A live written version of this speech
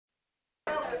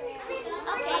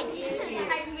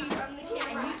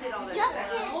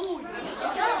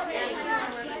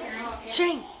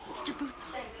Shane, get your boots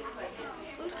on.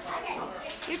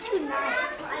 You're too nice.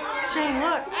 Shane,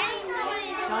 look.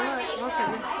 Look at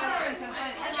me.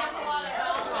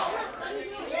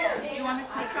 Do you want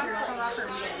to take your coat off or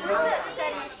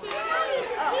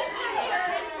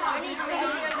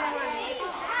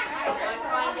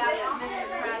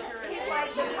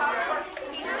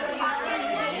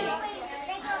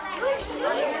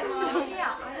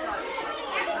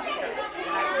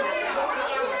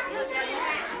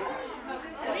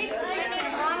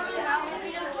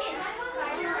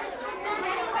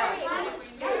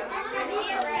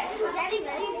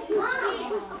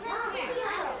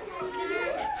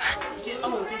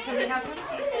oh, does somebody have some? Oh,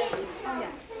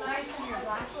 yeah.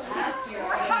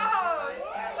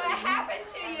 What happened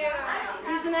to you?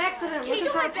 He's an accident. Looking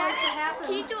for a place that happened.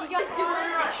 Can you do it?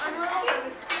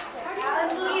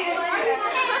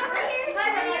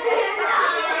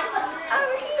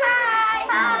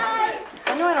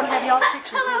 I know I don't have y'all's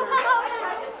pictures either.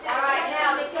 All right,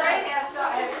 now the train has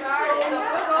started, so we'll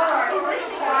go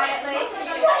quietly.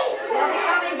 They'll be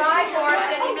coming by for us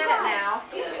any minute now.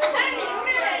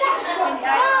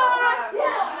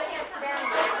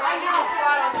 Right now,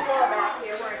 squat on the floor back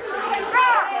here where it's easy,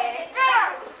 okay?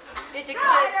 Did you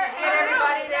get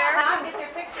everybody there? Now get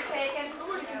your picture taken.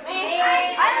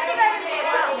 I don't think I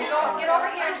can get over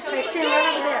here and show Hey, stand right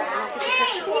over there. I'll get your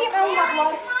picture. Can you get my own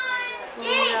blood?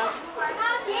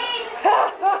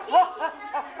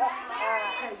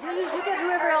 You get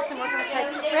whoever else and we're going to take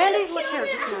it. Randy, look here,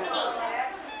 just a minute.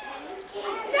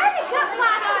 There's a good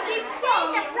blood on you.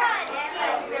 See the blood.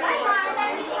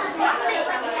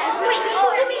 Wait,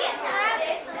 oh, let me get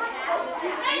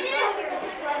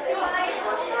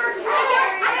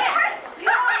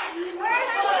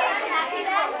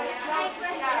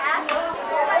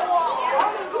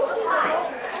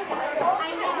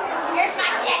here's my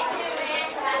jet.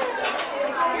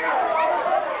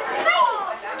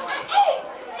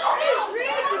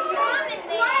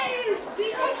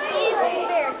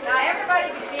 Now everybody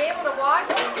can be able to watch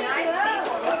these nice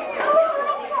people. Look at their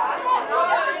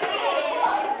pictures.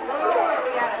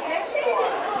 We got a picture.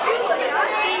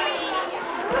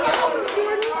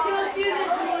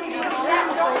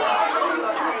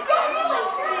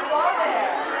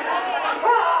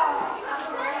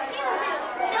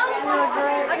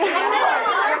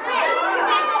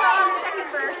 Second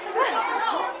verse.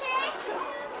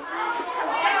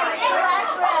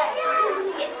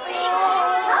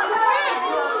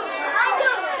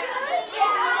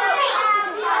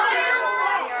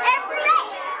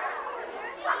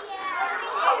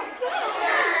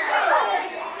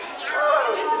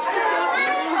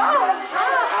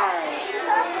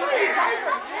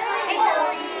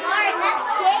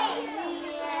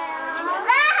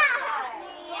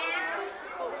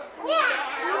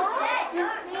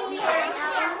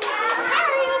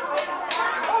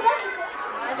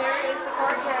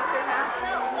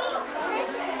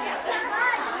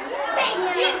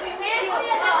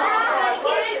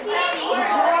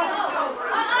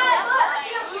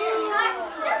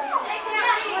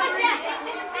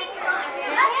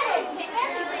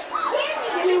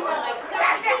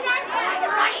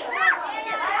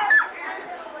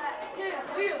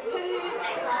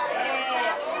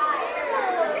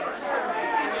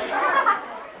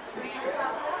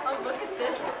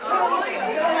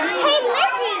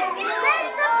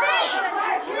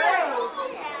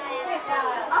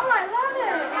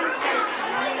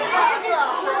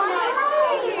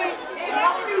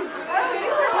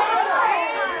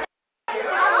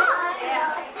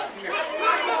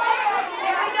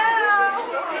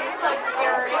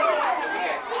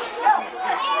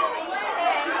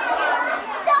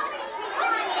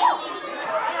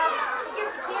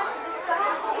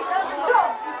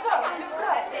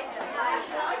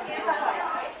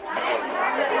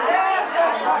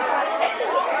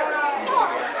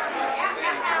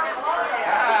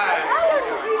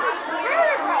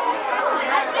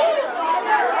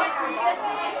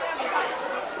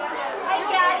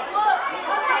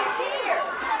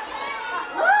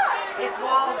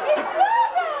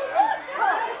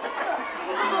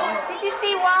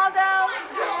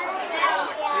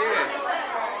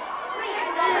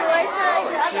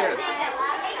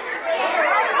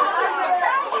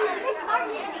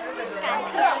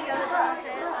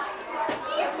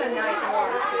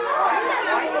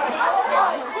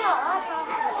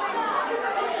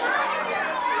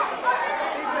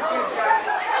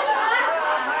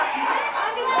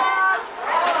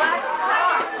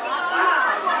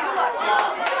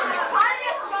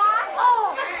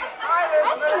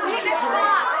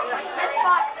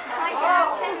 Spot.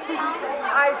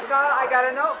 I got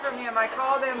a note from him. I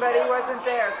called him, but he wasn't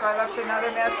there, so I left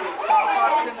another message. So I'll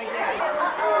talk to him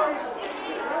again.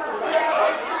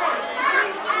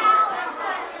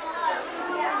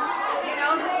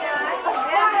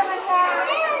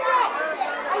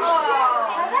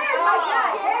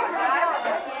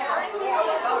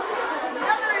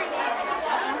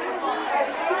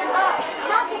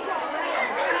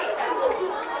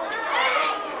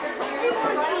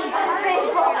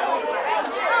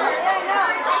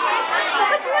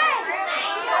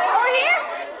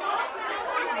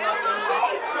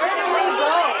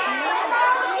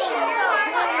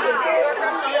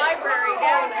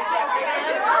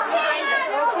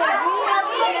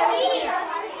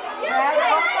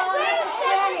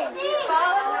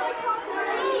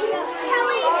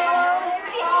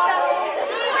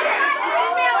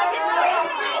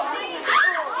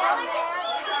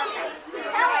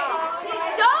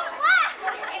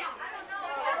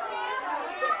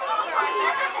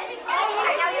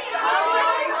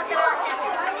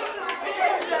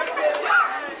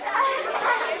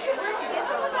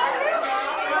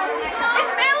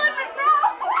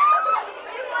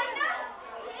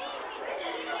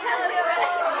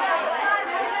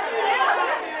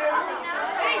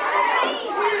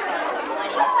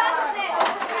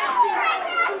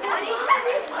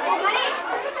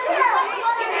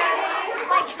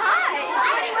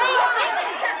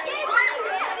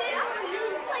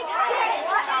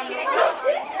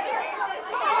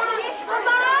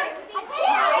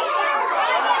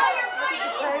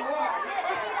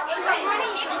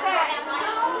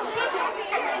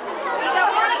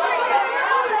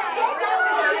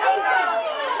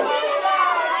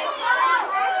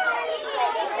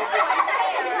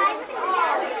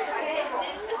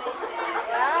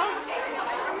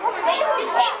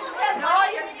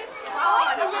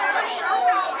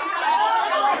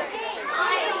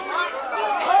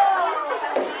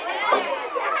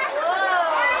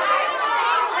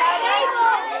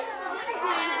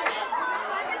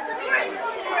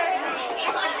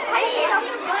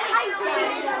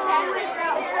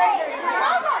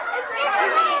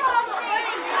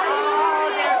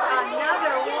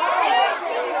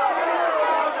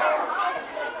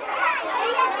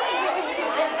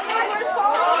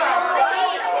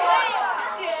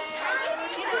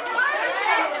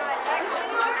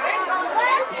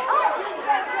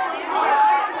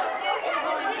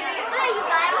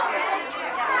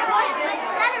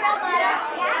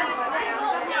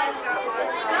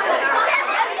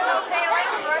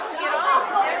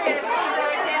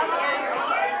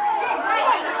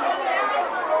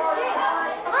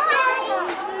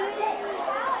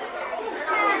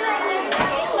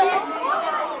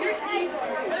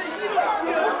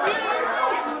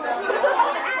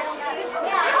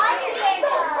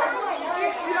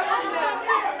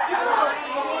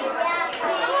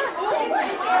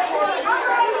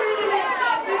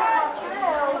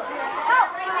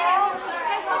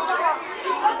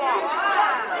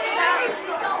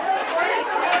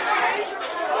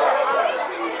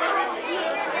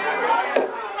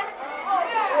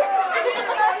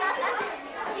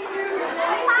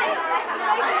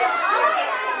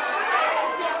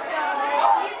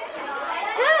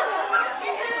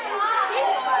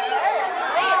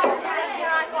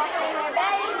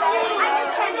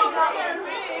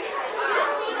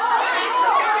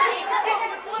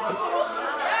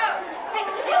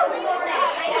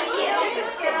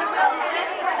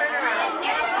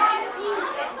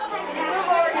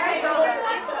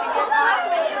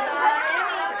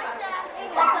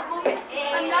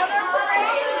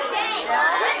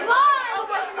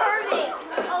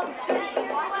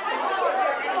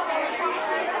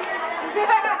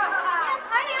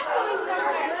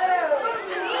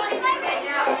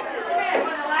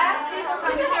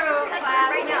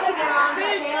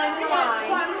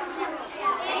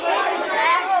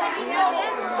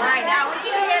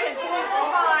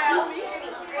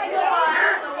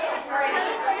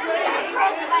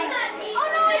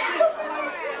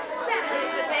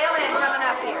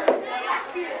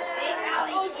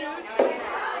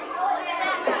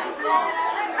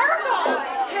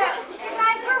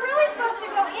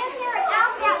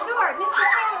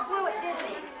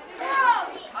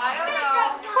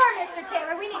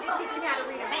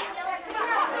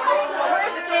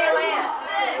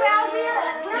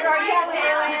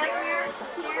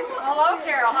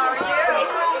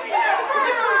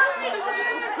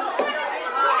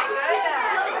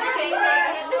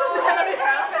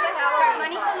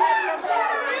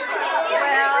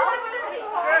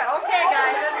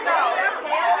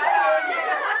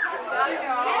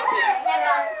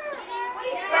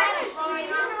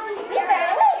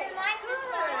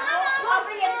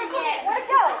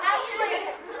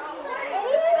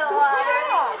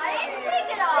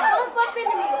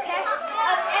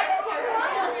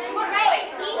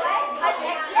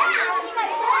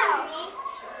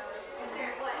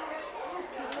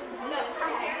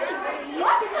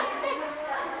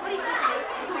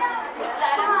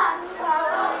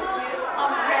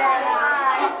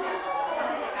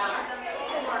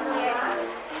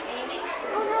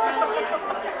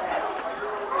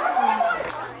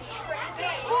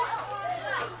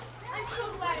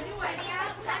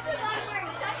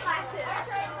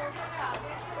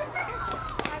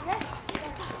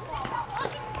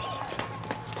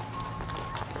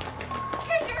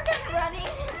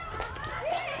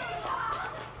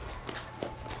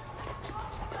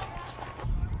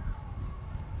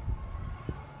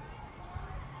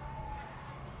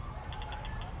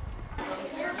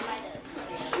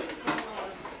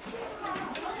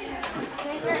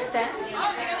 staff.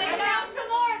 Oh, here they found some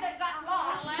more that got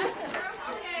lost.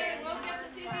 Okay, we'll get to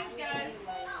see these guys.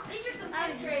 These are some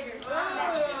fun traders. Oh,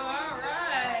 all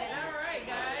right,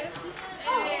 guys.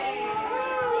 Hey.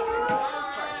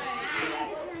 All right.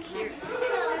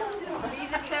 Are you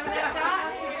the 7F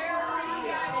dot?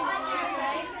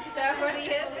 Is that what he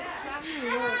is?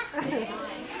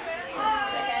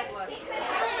 The head looks.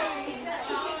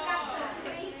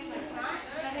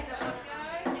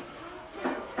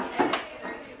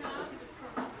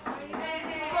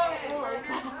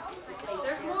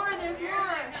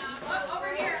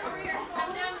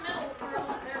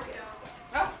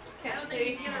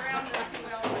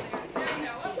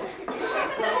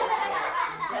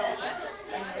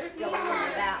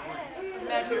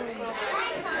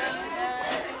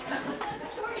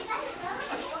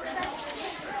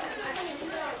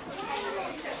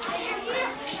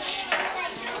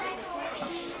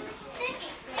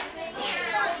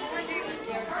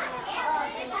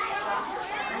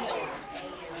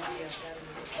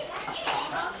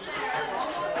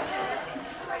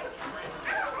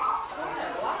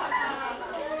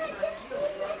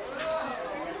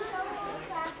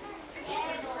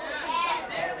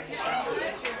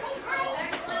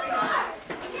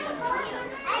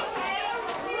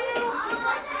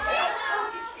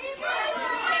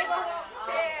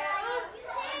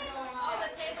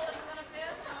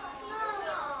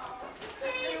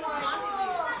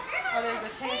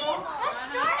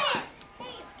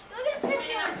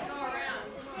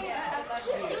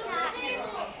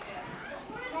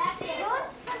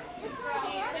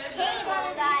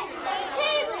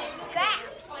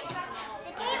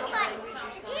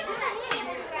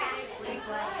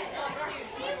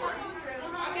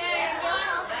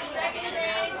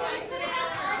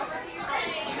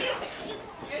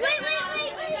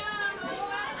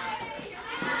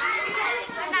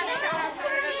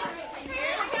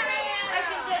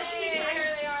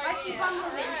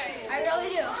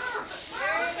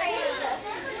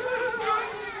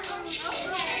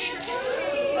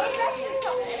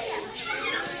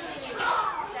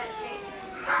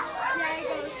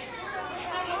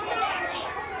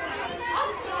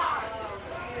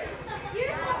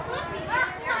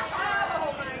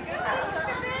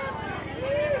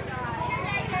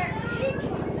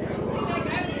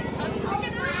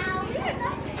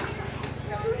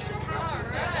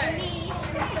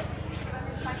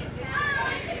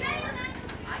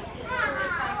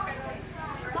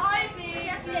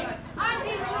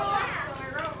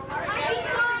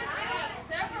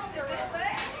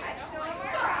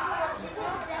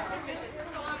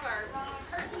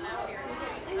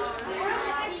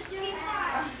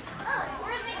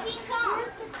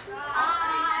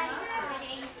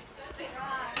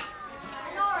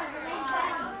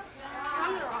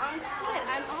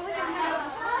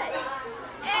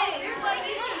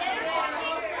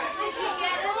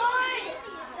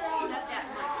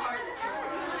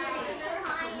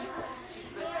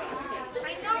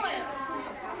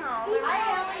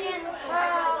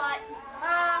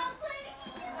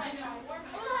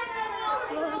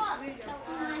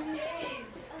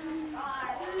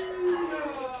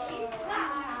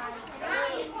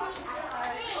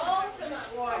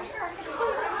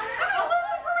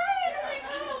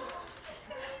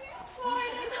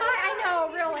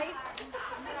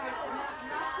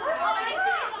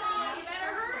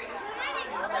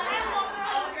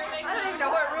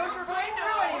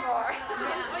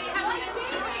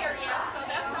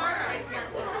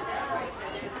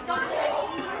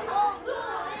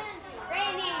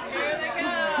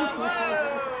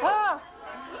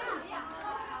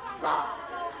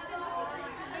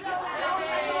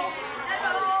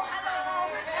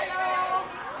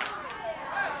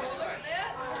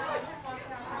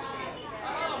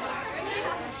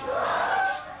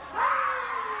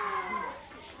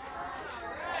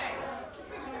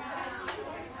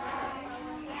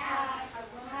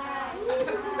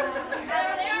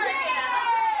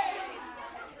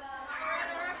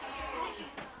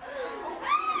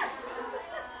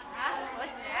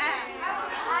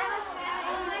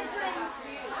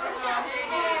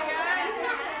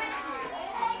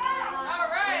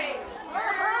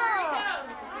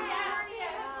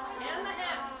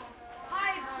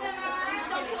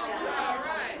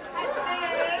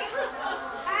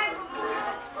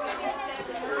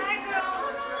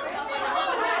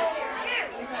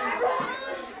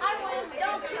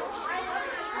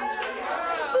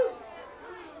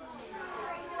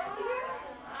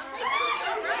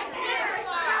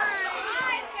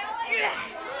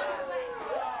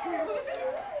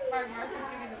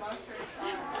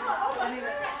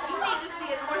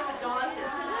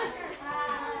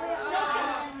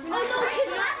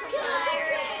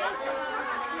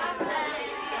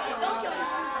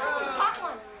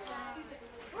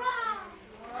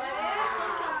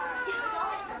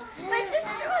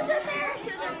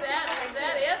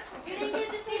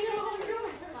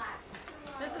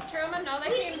 No, they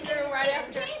came through right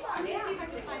after.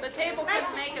 The table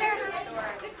couldn't make it through the door.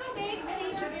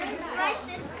 My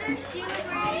sister, she was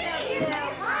wearing a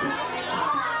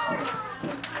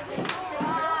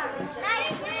nice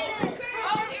shoes.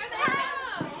 Oh, here they come.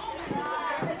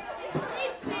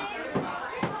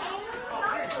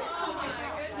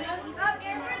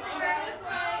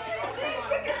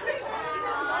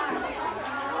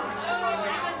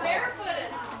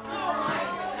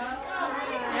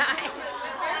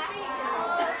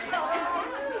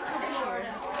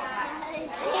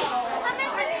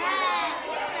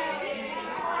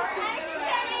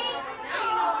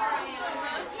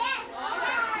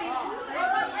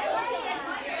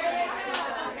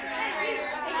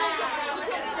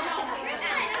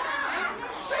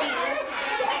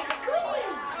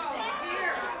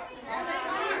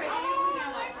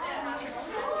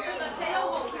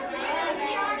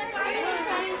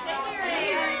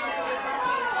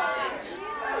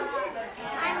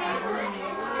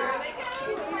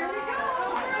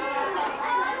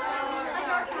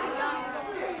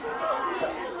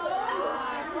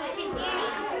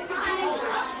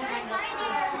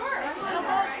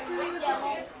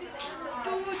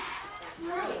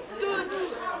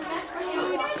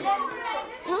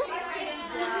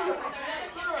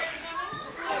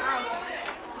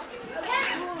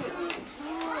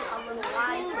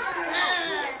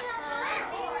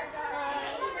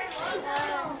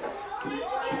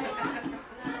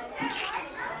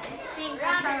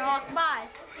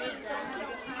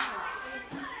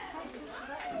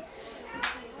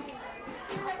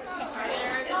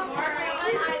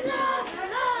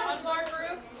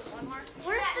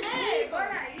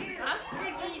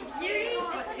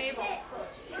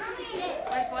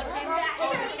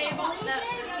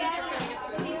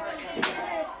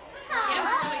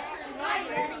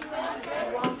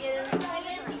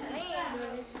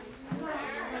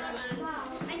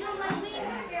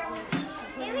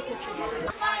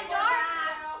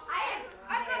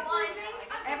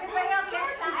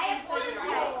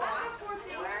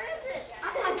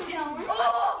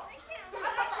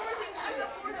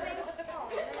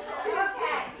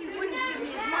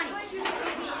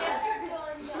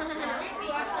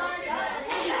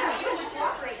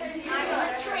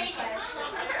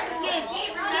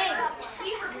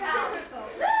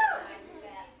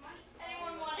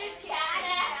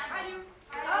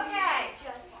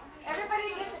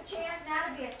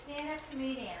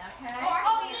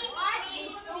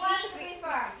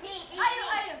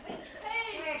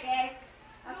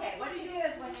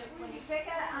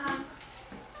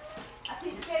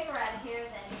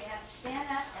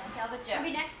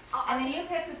 And then you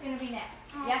pick who's going to be next.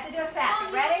 You have to do it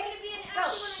fast. Ready? Go.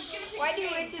 Why do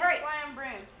witches fly on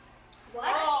brooms? What?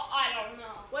 Oh, I don't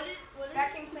know. What is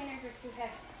vacuum cleaners are too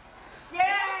heavy? Yeah!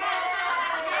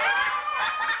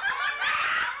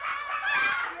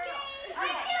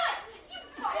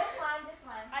 This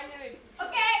one. I knew it.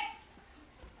 Okay.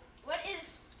 What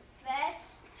is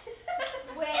best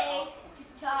way to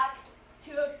talk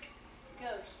to a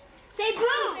ghost? Say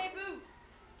boo. Say boo.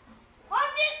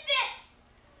 Long distance.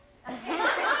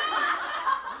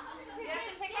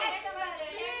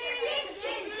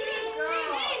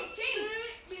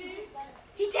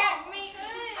 He tagged me.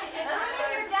 As soon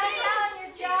as you're done telling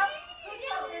your joke, who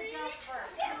tells their joke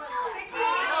first?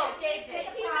 Oh, Dave did.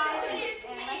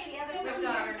 And let the other We've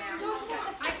got her now.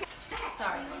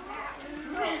 Sorry.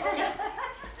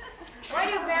 Why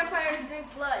do vampires drink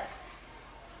blood?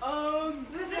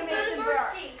 Who's the Mason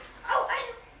Jar? Oh, I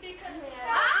know. Because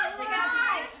She got the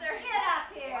answer. Get up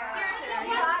here. It's your turn.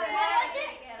 You got it.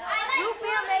 Root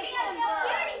beer makes them She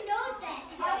already knows that.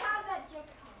 I have that joke.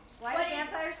 Why do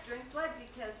vampires drink blood?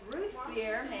 Because root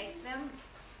beer makes them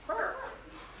purr.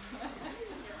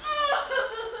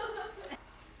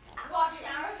 Watch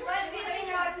out. You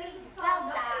know what this is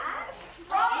called?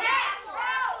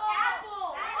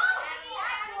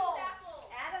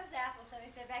 Adam's apple. So we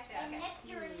say back there. Okay.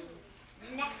 Nectarine.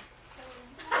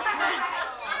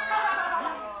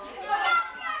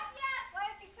 Why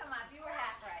did you come up? You were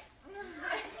half right.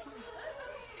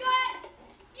 Scott,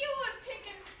 you would pick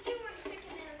an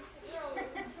answer.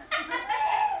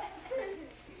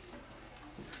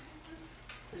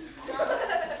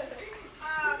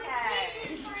 Okay.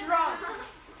 He's strong.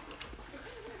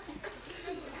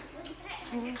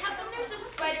 How come there's a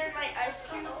spider in my ice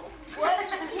cube?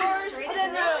 What's worse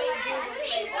than a...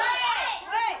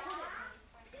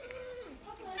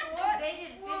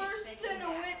 Worse than a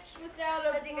witch without a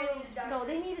broom? No,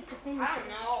 they needed to finish it.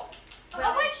 A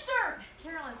witch stir!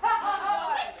 Carolyn's A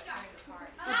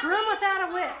broom without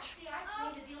a witch.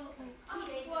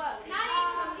 What? Not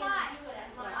even a fly.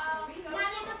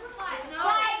 Not even a fly.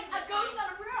 Like a ghost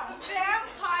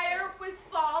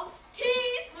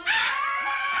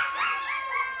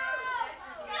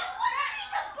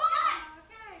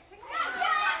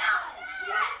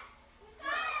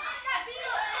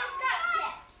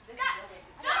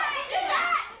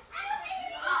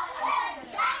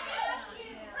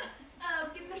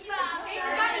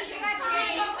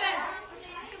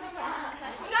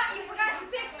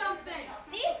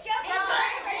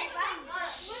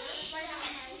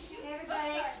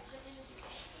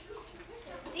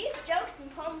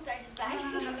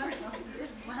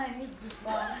Ow.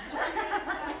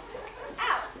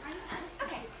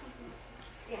 Okay.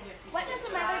 What does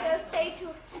a mother go say to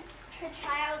her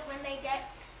child when they get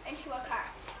into a car?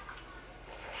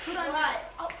 Put on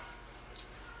what? Oh.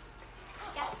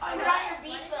 Yes. Put on your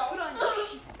seatbelt. Put on your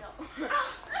seatbelt.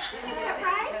 Is that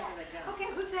right? Okay,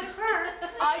 who said it first?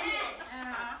 I did.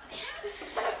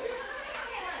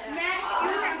 Matt, you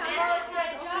have both got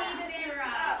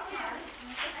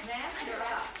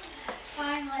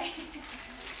Finally.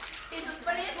 It's the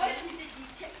funniest one.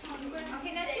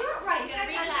 Okay, now do it right. You guys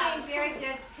are being very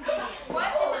good. What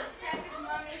did the second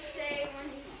mommy say when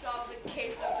he saw the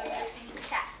case of the missing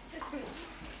cat?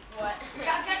 What?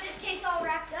 I've got this case all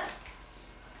wrapped up.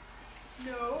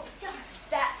 No.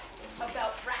 That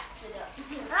about wraps it up.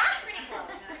 That's pretty close.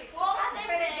 Well, That's same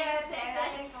pretty thing. good, Sam. I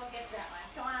think we'll get that one.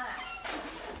 Come on up.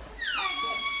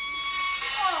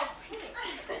 Oh, Pete.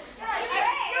 You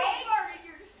farted.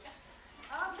 You're disgusting.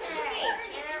 Okay.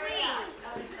 There we go.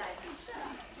 Other side.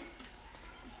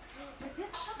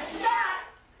 Shots.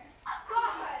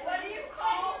 What do you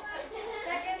call a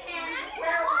second-hand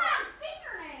werewolf?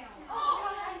 Fingernail.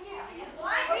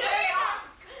 Okay.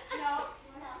 No.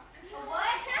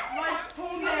 What?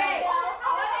 Okay.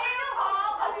 What do you call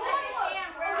a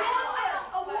second-hand werewolf?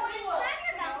 A werewolf.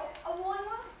 A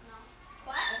werewolf? No.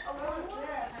 What? A werewolf?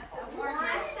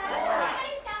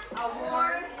 A warm A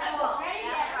warm. Ready?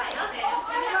 That's right. Okay. You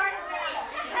already say it?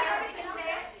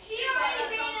 She already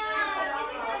been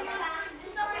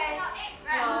Okay.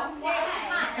 No.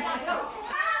 Go.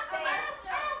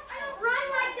 Run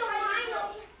like the rhino.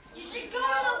 You should go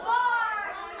to the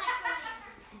bar.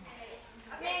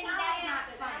 Okay, that's not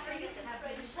funny.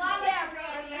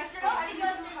 Dotti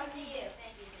goes to see you.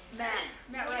 Matt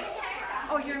Wright.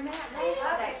 Oh, you're Matt.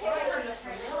 Okay.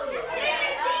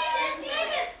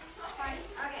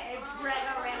 Okay, Brett,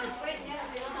 go around. Wait,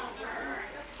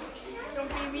 Don't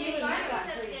be mean. You got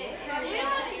pretty big.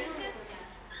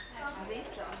 I think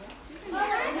so.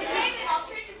 I'll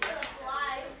treat you for the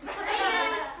fly. I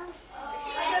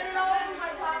got it all over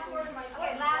my passport and my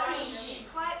okay, loud.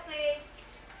 Quiet, please.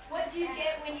 What do you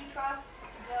get when you cross the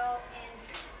bill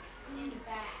in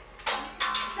back?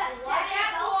 What?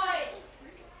 That boy.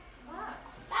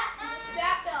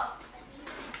 That bill.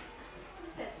 Who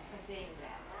said a ding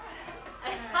that?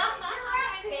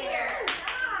 Peter.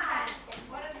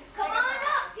 Come on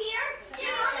up, Peter.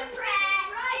 Get on the prat.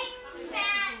 Right,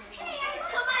 Matt. Hey,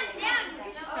 come on down.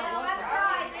 You just Don't look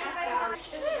right.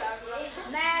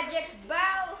 Magic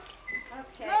bow.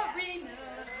 Okay.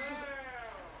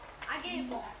 I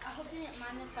gave I hope you didn't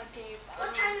mind if I gave.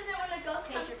 What time is it when the ghost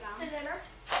comes to dinner?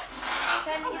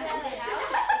 Time to get out of the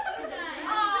house.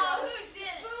 Oh, who did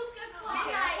it?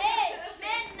 Midnight. Hey,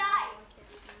 midnight.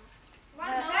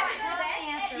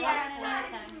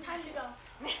 Time to go.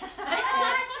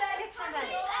 Pick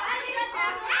somebody.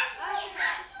 Molly.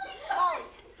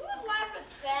 Who would laugh at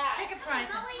that? Pick a prize.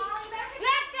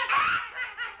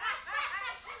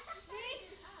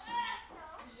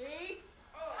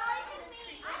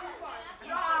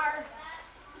 Rar.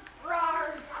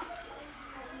 Rar.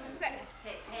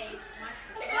 Hey, Paige,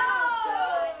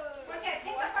 Okay,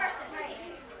 pick a person. Right.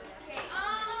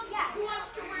 Who wants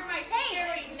to wear my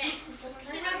scary neck?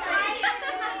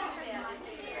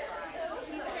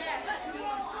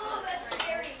 Oh, that's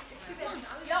scary. It's too big.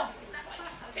 Yo.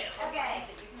 Okay.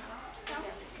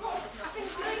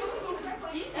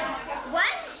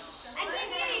 What? I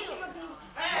can't hear you.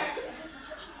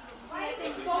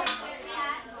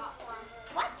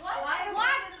 Why do we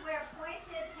just wear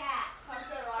pointed hats?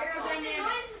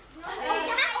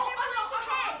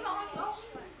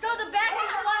 So the back can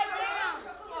slide down.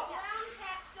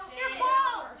 They're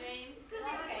bald. James.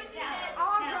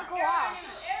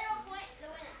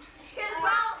 His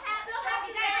bald hat still have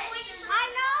to get. I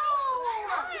know.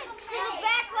 Because the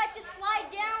backs like to slide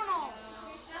down on.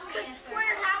 Because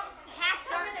square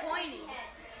hats aren't pointy.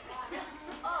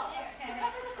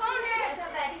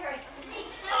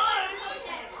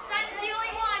 Simon's the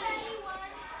only one.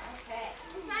 Okay.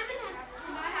 Simon has.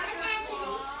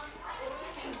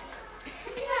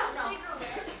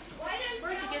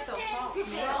 Where'd you get those false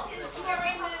nails? This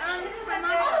is my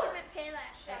mom's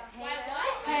Payless.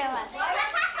 Payless.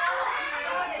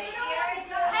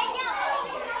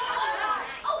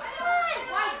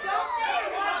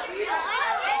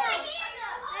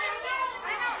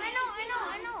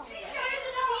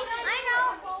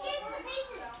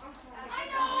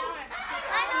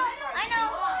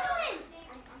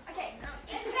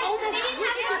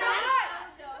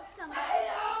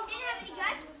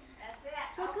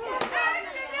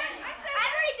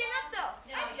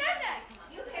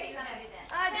 You pick somebody then.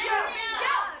 Joe.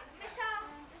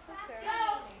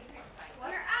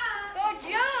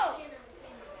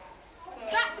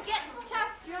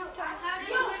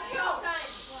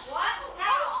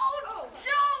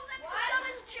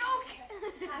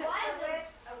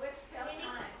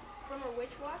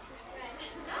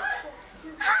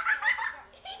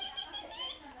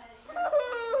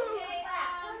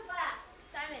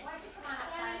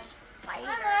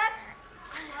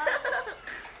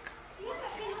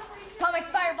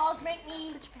 fight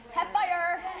me. Set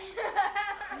fire.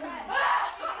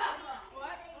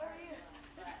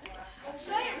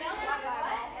 Show your belt.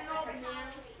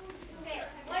 Okay,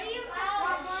 what do you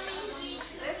call mommy?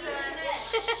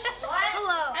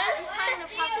 Hello. I'm tying the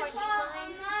popcorn.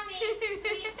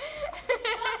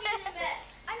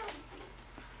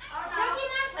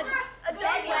 A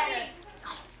dummy.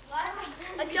 What?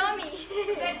 A dummy.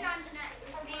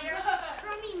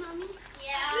 Crummy, mommy.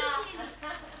 Yeah.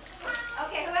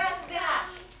 Okay, who hasn't been up?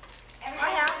 I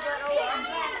have, but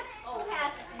Who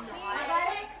hasn't?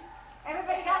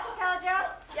 Everybody got the tell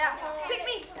joke? yeah. Pick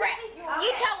me, Brett.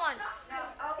 You tell one. No.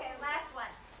 Okay, last one.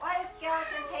 Why do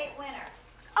skeletons hate winter?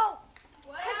 Oh.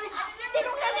 They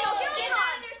don't have their skin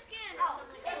on. Oh,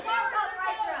 it's all goes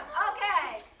right through them.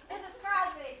 Okay. Mrs.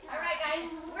 Crosby. All right, guys,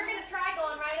 we're going to try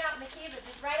going right out in the cave,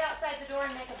 just right outside the door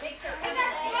and make a big circle.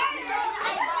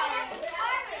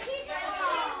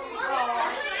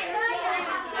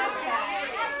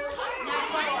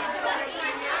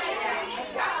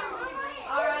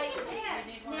 All right.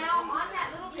 Now on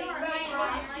that little piece right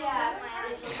on my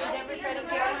Is everybody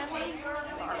here?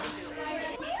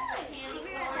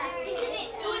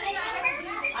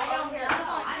 I don't hear.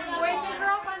 Boys and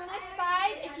girls on this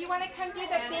side, if you want to come do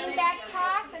the beanbag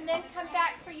toss and then come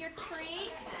back for your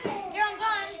treat. Here, I'm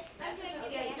done.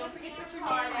 Okay, don't forget to put your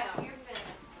name after you're finished.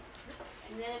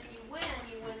 And then if you win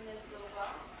this little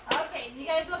ball. Okay, you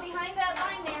guys go behind that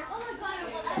line there. Oh my God,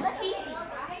 that's easy. I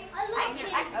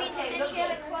can beat this. Look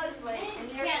at it closely. And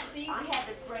I had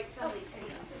to break some of these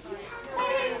pieces.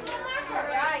 All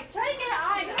right, try to get an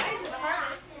eye. The eyes are the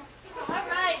hardest. All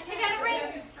right, take out a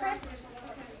ring, Chris.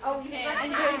 Okay,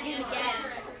 and do it again.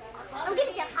 I'm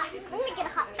gonna get a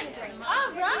hot cheese ring.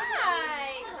 All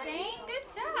right, Shane, good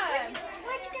job.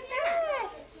 Where'd you get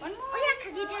that? One more. Oh yeah,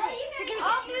 'cause you did it. You're gonna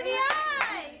All get through the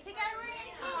eyes. Take out a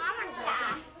ring. Oh, I'm gonna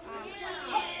die.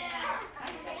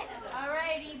 All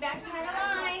righty, back behind the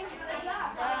line.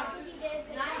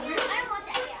 I want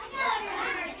that.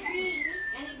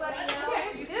 Anybody else?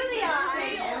 Through the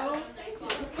eyes.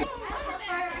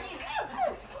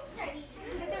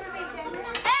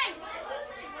 Hey!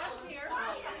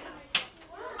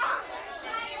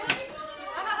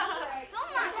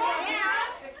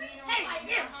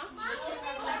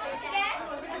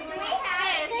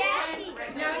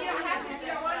 No, you don't have to. You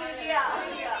don't want to.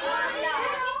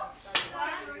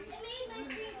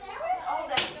 Oh,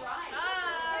 that's right.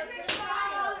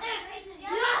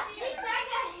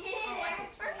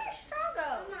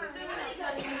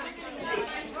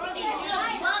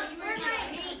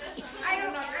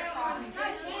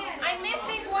 I'm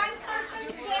missing one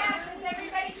person's gas. Has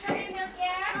everybody turned in their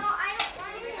gas? Ryan,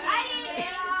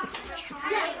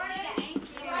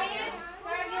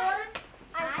 grab yours.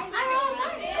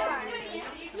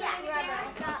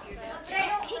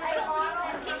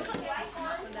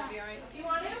 You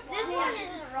want to? This one is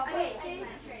rubber.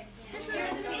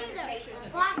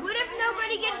 What if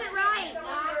nobody gets it right?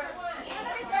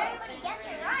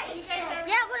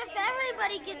 Yeah, what if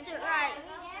everybody gets it right?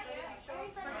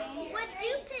 What do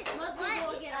you pick? What?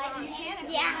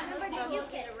 Yeah, you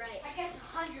get it right. I guess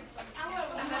 100.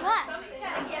 What?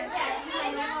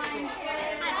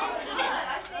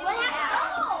 What happened?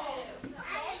 Oh!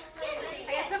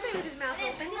 I got something with his mouth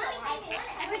open. He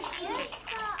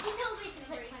told me to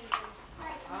put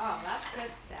Oh, that's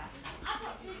good stuff.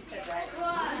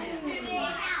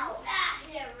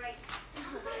 yeah, right.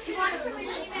 Do you want to read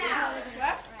it out?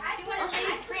 What? Do you want to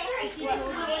read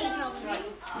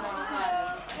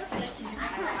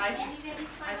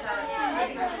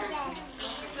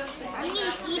You need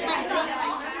to eat my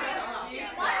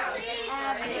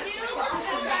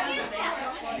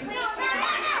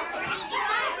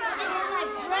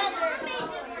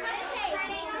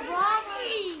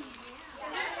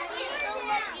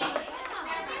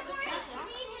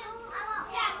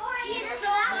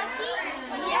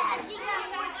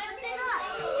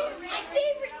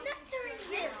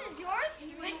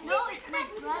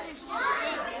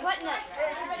What nuts?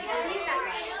 These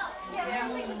nuts.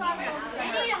 I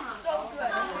need them so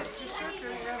good.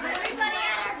 Everybody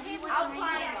at our table.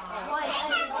 Alpine white.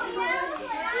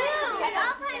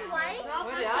 Alpine white?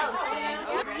 What else?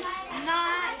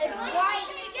 Not white.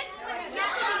 It's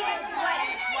white.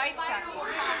 White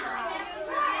chocolate.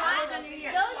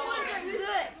 Those ones are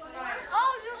good.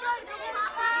 Oh, you guys don't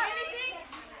have anything?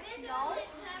 No.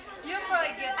 You'll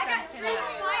probably get I got some 3 tonight.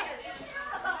 spiders.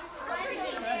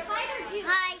 Spider juice.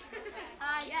 Hi.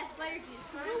 Hi. Yeah, spider juice.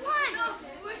 Who won? No,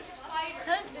 squish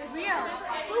spider. Real.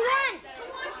 Who won? Who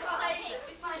won?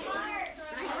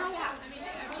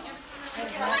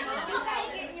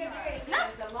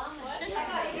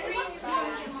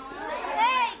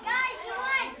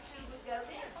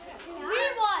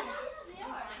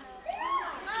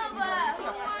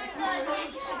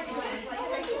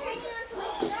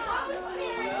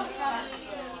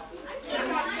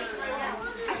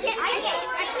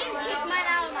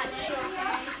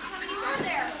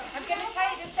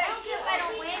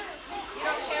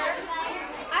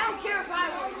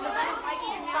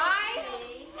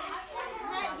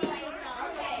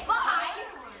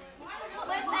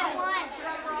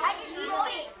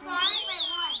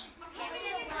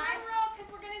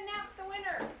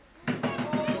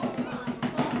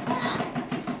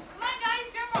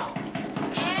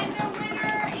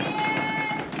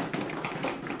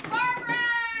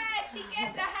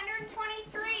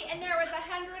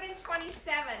 127.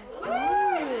 Ooh. I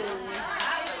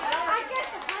guess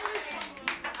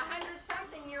 100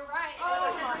 something, you're right. It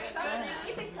was 100 something.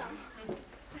 Give me some.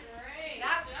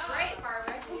 That's great,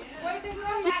 Barbara. Boys and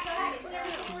girls,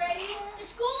 ready? The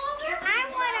school? I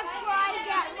want to try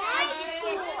that one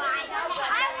school. I want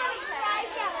to try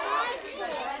that one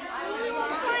school.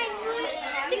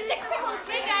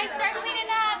 Hey guys, start cleaning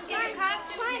up. Get your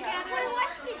costumes together.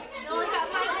 You only got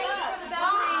 5 minutes for the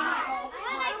bell ring.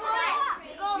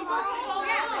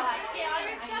 Okay, all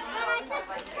your stuff.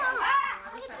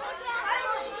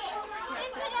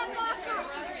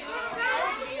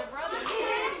 Your brother.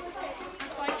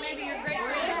 Looks like maybe your great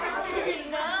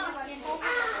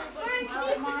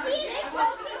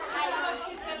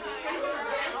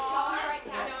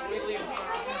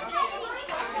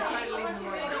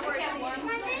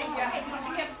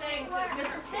she kept saying to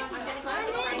Mrs.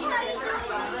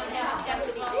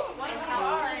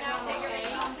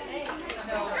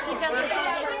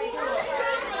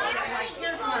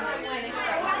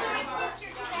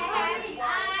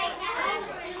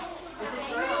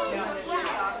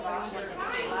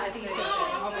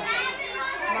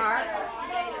 Mark,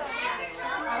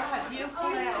 I'll have you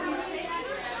pull that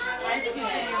ice cream.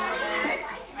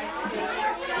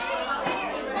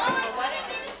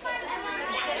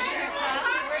 Sit here in class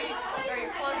where you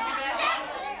close your bed.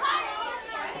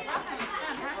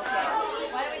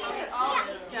 Why don't we just put all of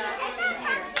this stuff in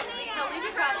here? No, leave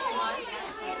your costume on.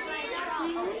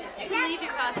 You can leave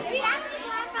your costume on.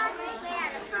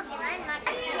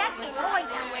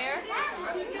 Where?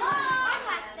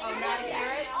 Oh, not a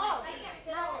carrot?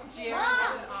 Jerry?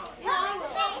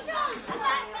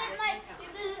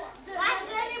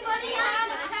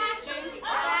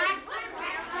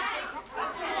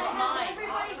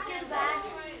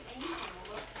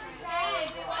 Hey,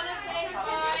 we want to say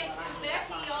hi to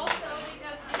Becky also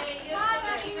because today is going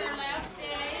to be her last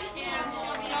day and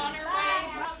she'll be on her way.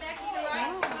 Becky to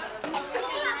write to us so we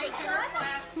can write to her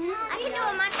class too. I can do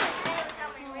a much better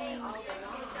without my ring.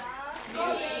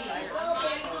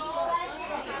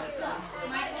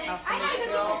 I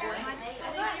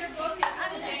think your book is for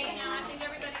the day now. I think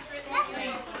everybody's written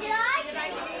it. Did I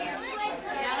give you your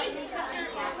yeah, you can put your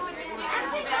stickers in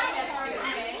the back of too,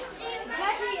 okay?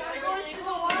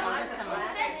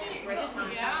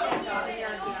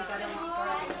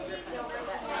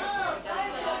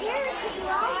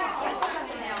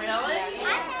 Really?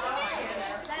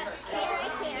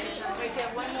 Wait, you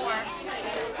have one more.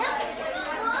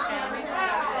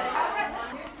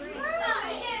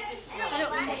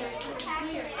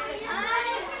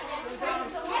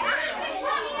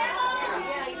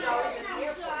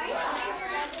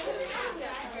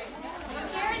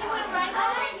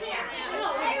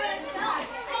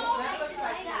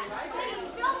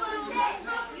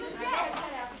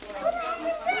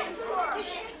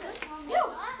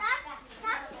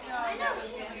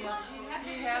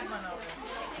 He has one over.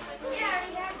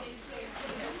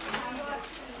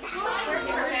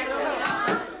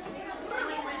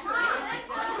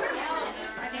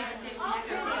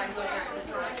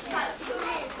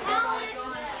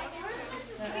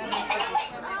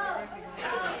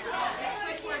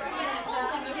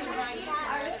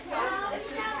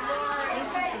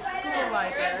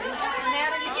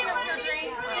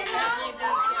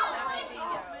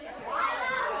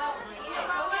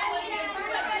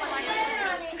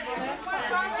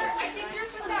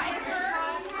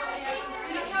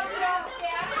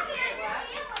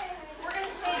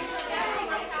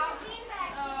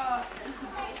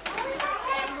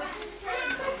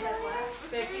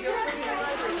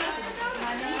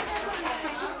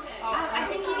 I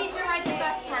think you need to write the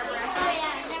best part, Brad. Oh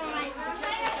yeah, never mind.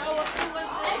 Oh, who was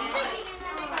this?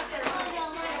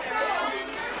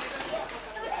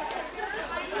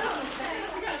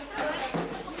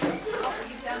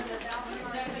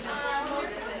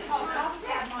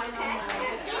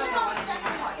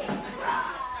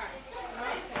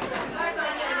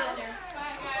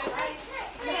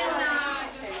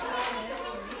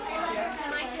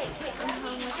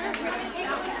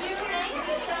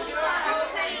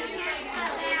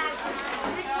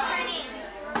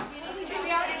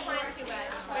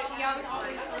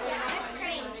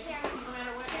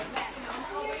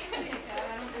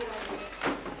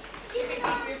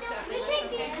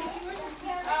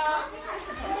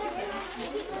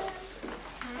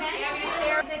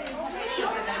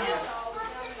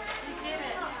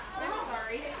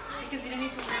 Because you didn't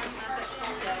need to wear it's not that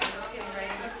cold yet. I'm just getting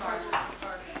ready in the car.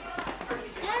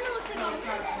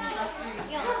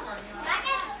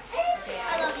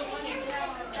 I love these cameras.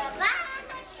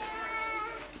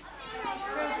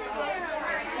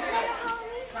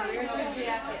 Where's your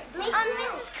jacket?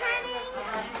 Mrs. Kearney.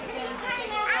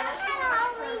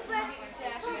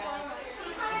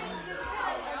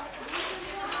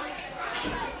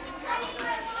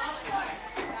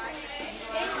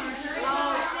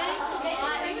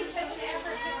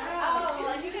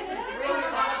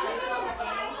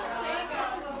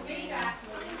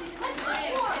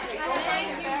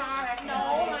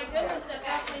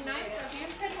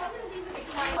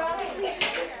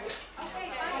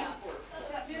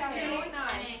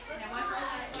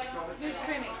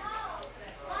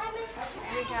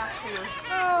 we have to.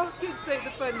 Oh, kids say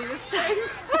the funniest things.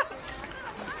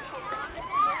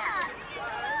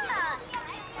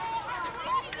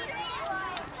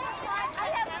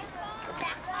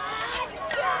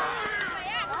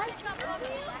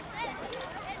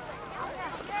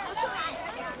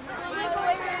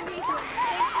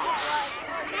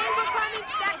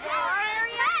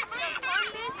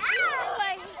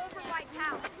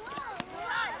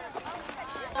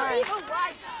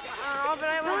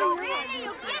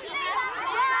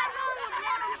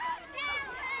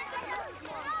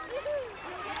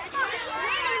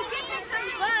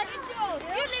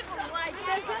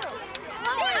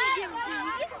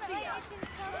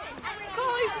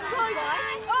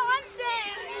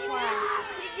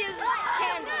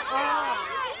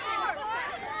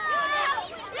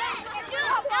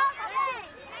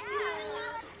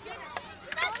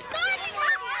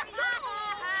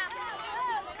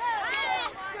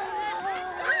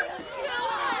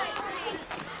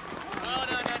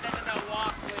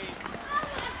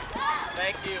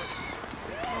 Thank you.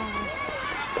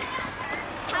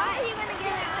 How are you gonna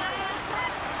get it?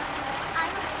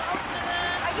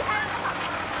 Are you having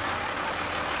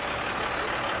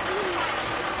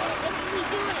if we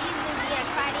do it either be a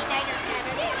Friday night or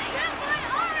Saturday night.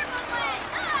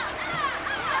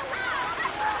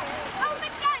 Oh my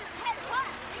God!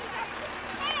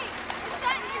 Hey,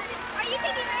 are you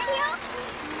taking radio?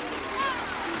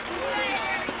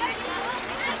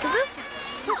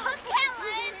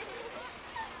 Helen!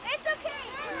 It's okay.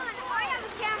 I have a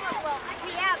camera. Well,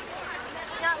 we have.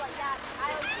 Not like that.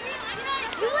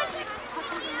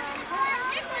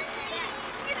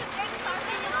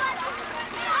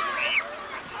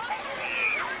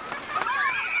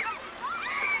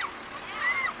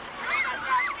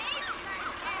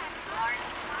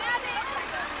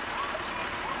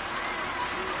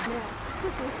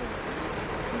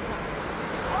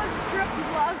 Oh, strip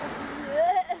vlog.